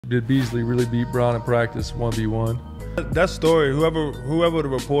Did Beasley really beat Bron in practice 1v1? That story, whoever the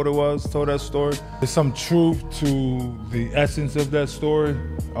reporter was told that story, there's some truth to the essence of that story.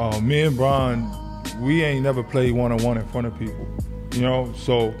 Me and Bron, we ain't never played one-on-one in front of people, you know?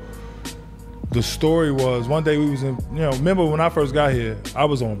 So the story was, one day we was in, you know, remember when I first got here, I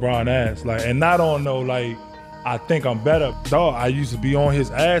was on Bron ass, like, and not on no, like, I think I'm better. Dog, I used to be on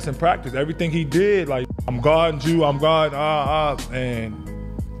his ass in practice. Everything he did, like, I'm guarding you, I'm guarding, and,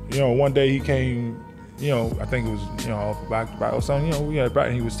 you know, one day he came, you know, I think it was, you know, off the back or something, you know, we had back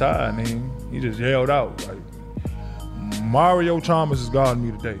and he was tired and he just yelled out, like, Mario Chalmers is guarding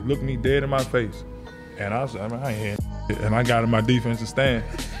me today. Looked me dead in my face. And I said, I ain't hearing shit. And I got in my defensive stand.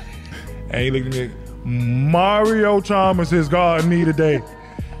 And he looked at me, Mario Chalmers is guarding me today.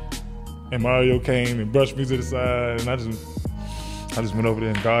 And Mario came and brushed me to the side and I just went over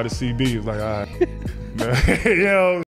there and guarded CB. It was like, all right. You know.